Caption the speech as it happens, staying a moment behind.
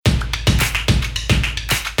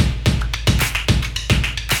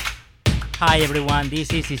Hi everyone,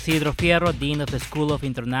 this is Isidro Fierro, Dean of the School of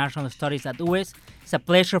International Studies at UEES. It's a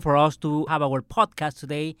pleasure for us to have our podcast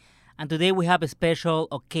today. And today we have a special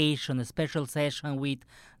occasion, a special session with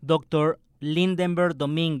Dr. Lindenberg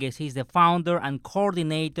Dominguez. He's the founder and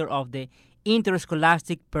coordinator of the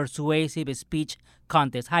Interscholastic Persuasive Speech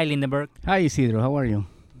Contest. Hi, Lindenberg. Hi, Isidro. How are you?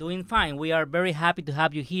 Doing fine. We are very happy to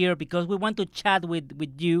have you here because we want to chat with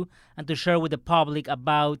you and to share with the public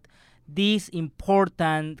about this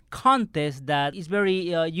important contest that is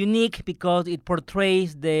very unique because it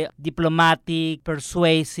portrays the diplomatic,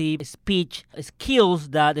 persuasive speech skills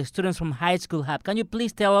that the students from high school have. Can you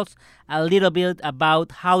please tell us a little bit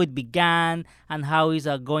about how it began and how it's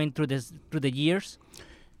going through the years?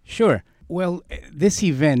 Sure. Well, this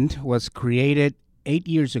event was created 8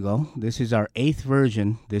 years ago. This is our 8th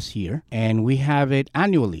version this year, and we have it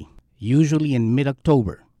annually, usually in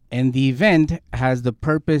mid-October. And the event has the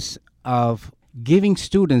purpose of giving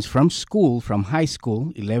students from school, from high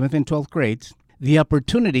school, 11th and 12th grades, the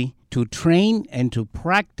opportunity to train and to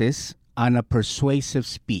practice on a persuasive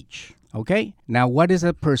speech. Okay? Now, what is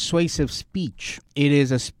a persuasive speech? It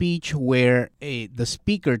is a speech where the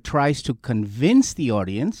speaker tries to convince the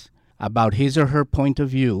audience about his or her point of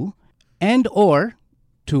view and or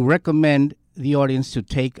to recommend the audience to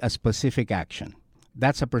take a specific action.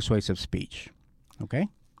 That's a persuasive speech. Okay?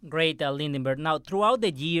 Great, Lindenberg. Now, throughout the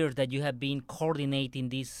years that you have been coordinating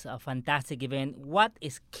this fantastic event, what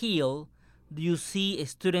skill do you see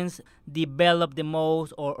students develop the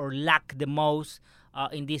most or lack the most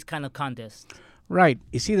in this kind of contest? Right.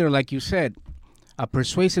 It's either, like you said, a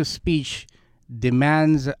persuasive speech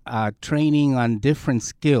demands training on different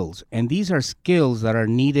skills. And these are skills that are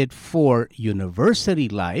needed for university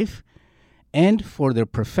life and for their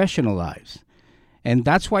professional lives. And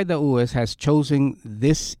that's why the UEES has chosen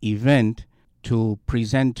this event to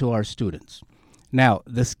present to our students. Now,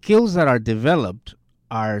 the skills that are developed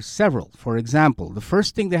are several. For example, the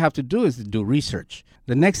first thing they have to do is to do research.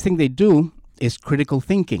 The next thing they do is critical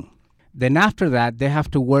thinking. Then after that, they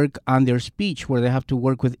have to work on their speech, where they have to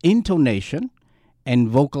work with intonation and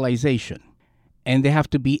vocalization. And they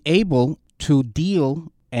have to be able to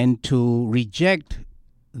deal and to reject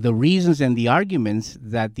the reasons and the arguments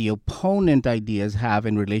that the opponent ideas have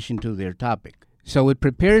in relation to their topic. So it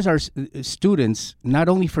prepares our students not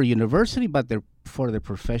only for university, but for their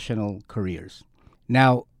professional careers.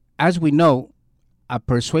 Now, as we know, a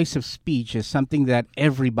persuasive speech is something that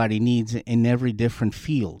everybody needs in every different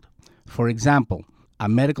field. For example, a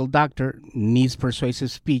medical doctor needs persuasive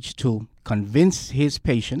speech to convince his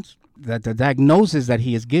patients that the diagnosis that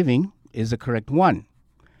he is giving is the correct one,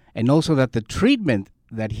 and also that the treatment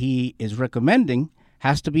that he is recommending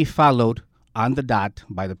has to be followed on the dot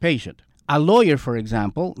by the patient. A lawyer, for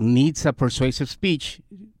example, needs a persuasive speech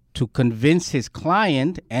to convince his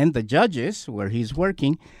client and the judges where he's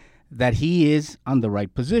working that he is on the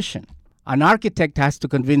right position. An architect has to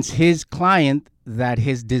convince his client that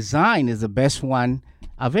his design is the best one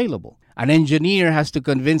available. An engineer has to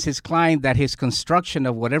convince his client that his construction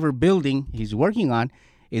of whatever building he's working on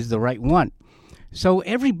is the right one. So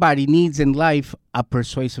everybody needs in life a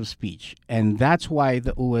persuasive speech, and that's why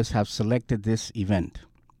the UEES have selected this event.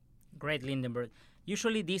 Great, Lindenberg.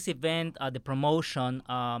 Usually this event, the promotion,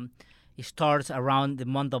 it starts around the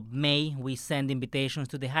month of May. We send invitations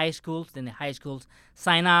to the high schools, then the high schools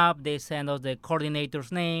sign up, they send us the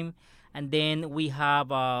coordinator's name, and then we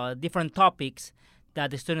have different topics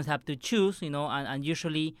that the students have to choose, and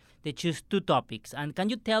usually they choose 2 topics. And can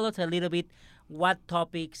you tell us a little bit what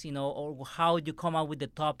topics, or how you come up with the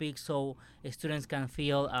topics so students can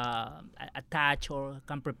feel attached or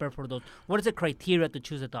can prepare for those? What is the criteria to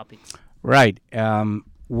choose the topics? Right.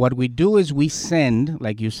 What we do is we send,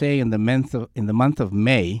 like you say, in the month of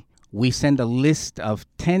May, we send a list of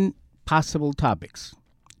 10 possible topics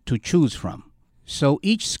to choose from. So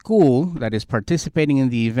each school that is participating in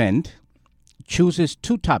the event chooses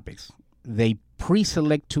 2 topics. They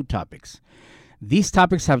pre-select 2 topics. These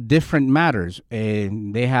topics have different matters.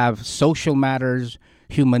 They have social matters,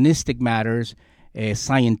 humanistic matters,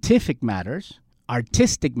 scientific matters,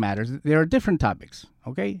 artistic matters. There are different topics,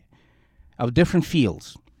 okay, of different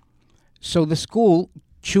fields. So the school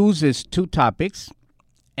chooses 2 topics,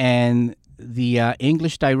 and the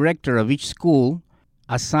English director of each school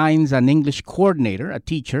assigns an English coordinator, a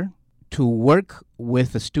teacher, to work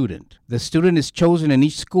with the student. The student is chosen in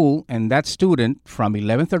each school, and that student from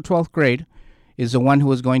 11th or 12th grade is the one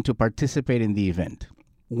who is going to participate in the event.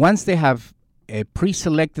 Once they have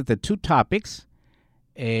pre-selected the 2 topics,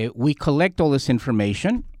 we collect all this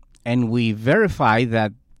information and we verify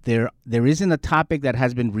that there isn't a topic that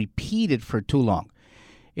has been repeated for too long.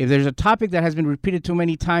 If there's a topic that has been repeated too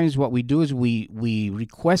many times, what we do is we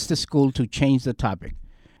request the school to change the topic.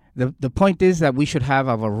 The point is that we should have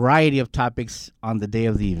a variety of topics on the day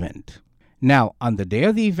of the event. Now, on the day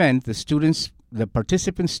of the event, the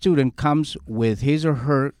participant student comes with his or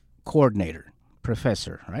her coordinator,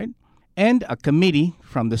 professor, right? And a committee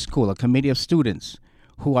from the school, a committee of students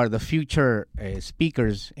who are the future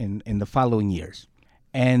speakers in the following years.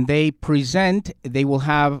 And they will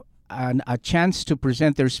have a chance to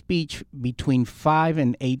present their speech between 5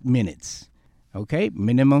 and 8 minutes. Okay,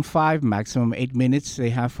 minimum 5, maximum 8 minutes they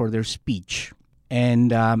have for their speech.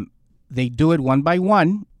 And they do it one by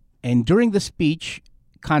one. And during the speech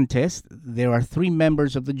contest, there are 3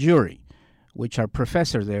 members of the jury, which are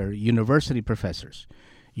professors, they're university professors.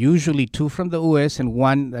 Usually 2 from the UEES and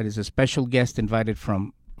 1 that is a special guest invited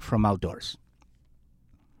from outdoors.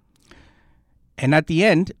 And at the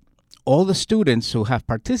end, all the students who have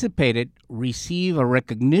participated receive a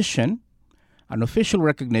recognition, an official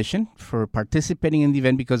recognition for participating in the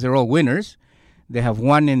event because they're all winners. They have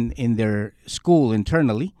won in their school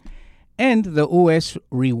internally. And the UEES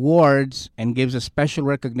rewards and gives a special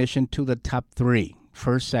recognition to the top 3,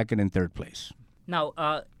 first, second, and third place. Now,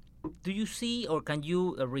 do you see or can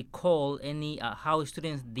you recall any how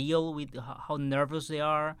students deal with how nervous they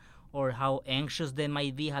are or how anxious they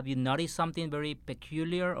might be? Have you noticed something very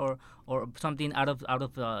peculiar or something out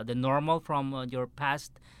of the normal from your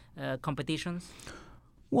past competitions?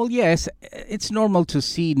 Well, yes, it's normal to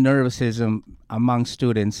see nervousness among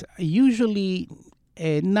students. Usually,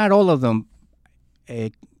 not all of them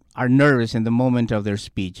are nervous in the moment of their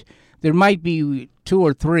speech. There might be 2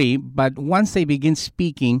 or 3, but once they begin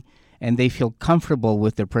speaking and they feel comfortable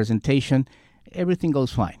with their presentation, everything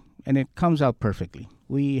goes fine and it comes out perfectly.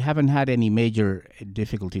 We haven't had any major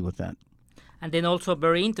difficulty with that. And then also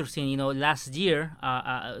very interesting, last year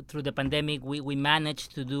through the pandemic, we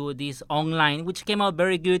managed to do this online, which came out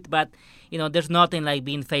very good. But there's nothing like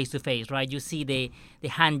being face to face, right? You see the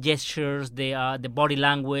hand gestures, the body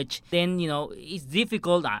language. Then it's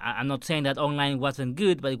difficult. I'm not saying that online wasn't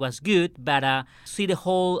good, but it was good. But see the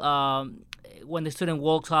whole when the student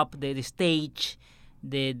walks up the stage,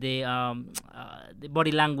 the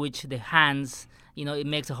body language, the hands. It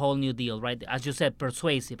makes a whole new deal, right? As you said,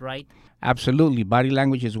 persuasive, right? Absolutely. Body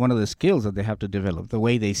language is one of the skills that they have to develop. The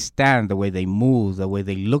way they stand, the way they move, the way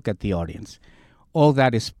they look at the audience. All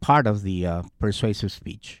that is part of the persuasive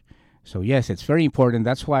speech. So yes, it's very important.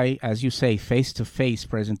 That's why, as you say, face-to-face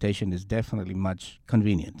presentation is definitely much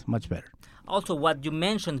convenient, much better. Also, what you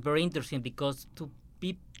mentioned, very interesting, because to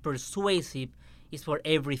be persuasive is for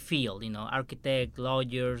every field, architect,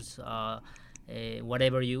 lawyers,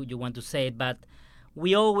 whatever you want to say. But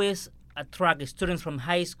we always attract students from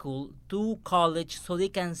high school to college so they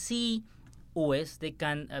can see UEES, they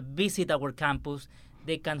can visit our campus,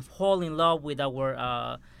 they can fall in love with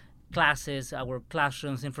our classes, our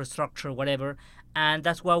classrooms, infrastructure, whatever. And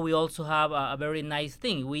that's why we also have a very nice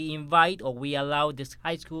thing. We invite, or we allow this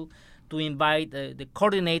high school to invite the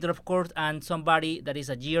coordinator, of course, and somebody that is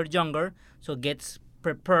a year younger, so gets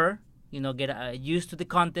prepared, get used to the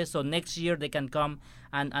contest, so next year they can come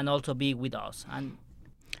and also be with us. And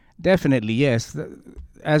definitely, yes.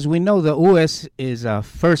 As we know, the UEES is a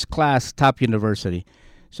first-class top university,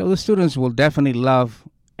 so the students will definitely love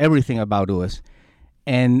everything about UEES,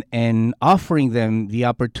 and offering them the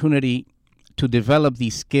opportunity to develop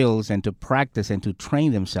these skills and to practice and to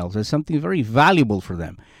train themselves is something very valuable for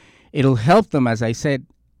them. It'll help them, as I said,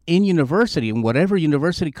 in university, in whatever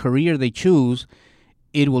university career they choose.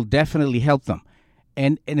 It will definitely help them.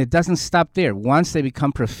 And it doesn't stop there. Once they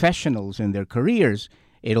become professionals in their careers,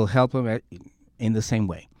 it'll help them in the same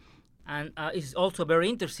way. And it's also very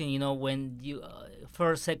interesting, when you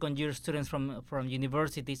first, second year students from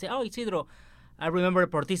university say, "Oh, Isidro, I remember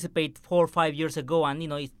participate 4 or 5 years ago, and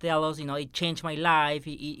it tells us, it changed my life.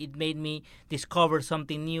 It made me discover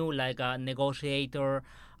something new, like a negotiator,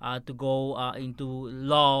 to go into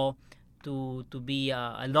law, to be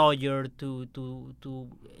a lawyer, to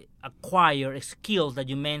acquire skills that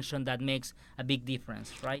you mentioned that makes a big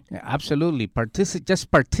difference, right?" Yeah, absolutely. Just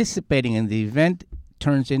participating in the event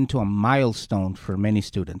turns into a milestone for many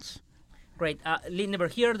students. Great.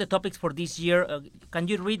 Lindeberg, here are the topics for this year. Can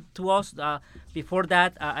you read to us? Before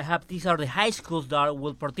that, these are the high schools that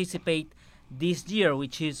will participate this year,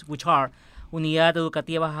 which are Unidad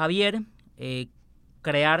Educativa Javier,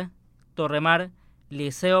 CREAR, Torremar,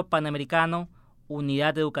 Liceo Panamericano,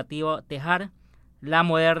 Unidad Educativa Tejar, La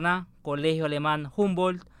Moderna, Colegio Alemán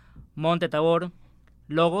Humboldt, Monte Tabor,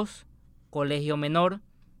 Logos, Colegio Menor,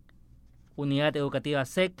 Unidad Educativa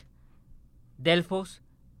SEC, Delfos,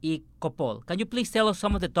 y COPOL. Can you please tell us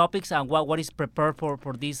some of the topics and what is prepared for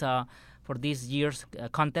this year's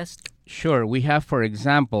contest? Sure. We have, for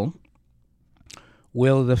example,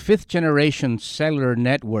 will the fifth generation cellular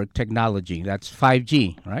network technology, that's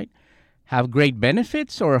 5G, right, have great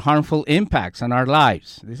benefits or harmful impacts on our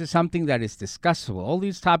lives? This is something that is discussable. All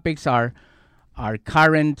these topics are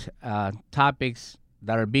current topics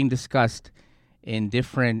that are being discussed in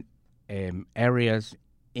different areas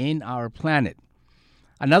in our planet.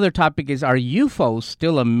 Another topic is, are UFOs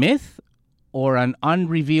still a myth or an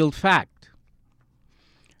unrevealed fact?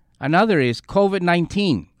 Another is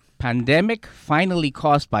COVID-19, pandemic finally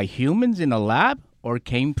caused by humans in a lab or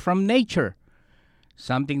came from nature?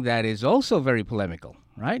 Something that is also very polemical,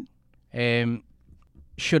 right?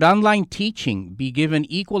 Should online teaching be given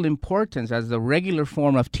equal importance as the regular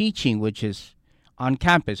form of teaching, which is on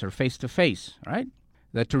campus or face-to-face, right?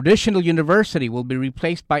 The traditional university will be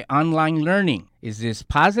replaced by online learning. Is this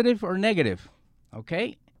positive or negative?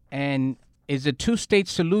 Okay? And is a two-state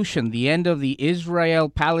solution the end of the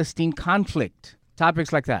Israel-Palestine conflict?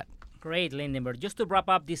 Topics like that. Great, Lindenberg. Just to wrap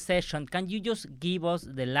up this session, can you just give us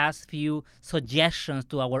the last few suggestions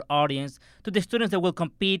to our audience, to the students that will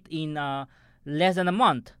compete in less than a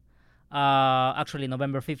month? Actually,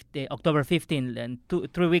 October 15th, and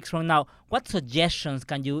 3 weeks from now. What suggestions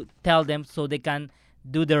can you tell them so they can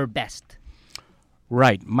do their best?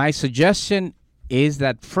 Right. My suggestion is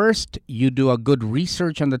that first you do a good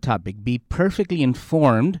research on the topic. Be perfectly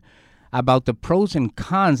informed about the pros and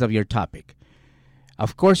cons of your topic.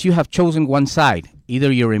 Of course, you have chosen one side.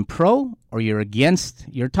 Either you're in pro or you're against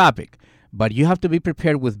your topic, but you have to be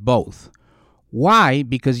prepared with both. Why?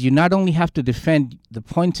 Because you not only have to defend the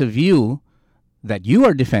points of view that you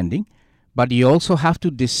are defending, but you also have to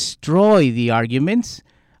destroy the arguments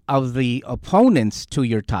of the opponents to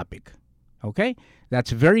your topic. Okay?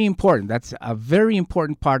 That's very important. That's a very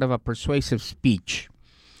important part of a persuasive speech.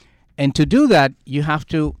 And to do that, you have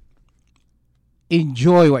to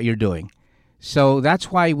enjoy what you're doing. So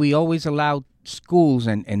that's why we always allow schools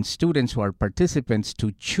and students who are participants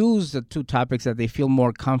to choose the two topics that they feel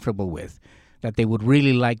more comfortable with, that they would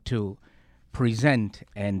really like to present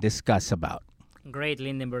and discuss about. Great,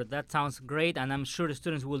 Lindenberg. That sounds great, and I'm sure the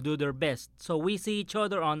students will do their best. So we see each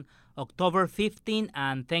other on October 15th,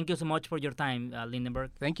 and thank you so much for your time,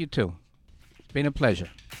 Lindenberg. Thank you, too. It's been a pleasure.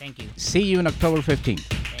 Thank you. See you on October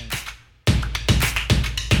 15th.